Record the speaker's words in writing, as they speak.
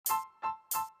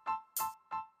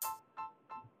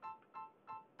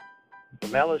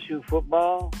From LSU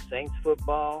football, Saints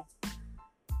football,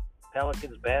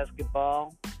 Pelicans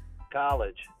basketball,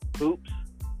 college, hoops,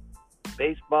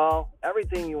 baseball,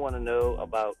 everything you want to know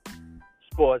about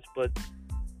sports, but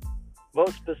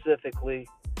most specifically,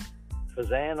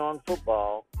 Fazende on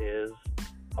football is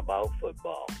about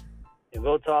football. And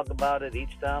we'll talk about it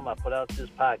each time I put out this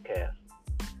podcast.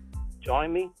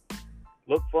 Join me.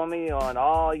 Look for me on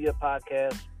all your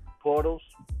podcast portals,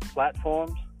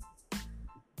 platforms,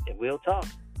 and we'll talk.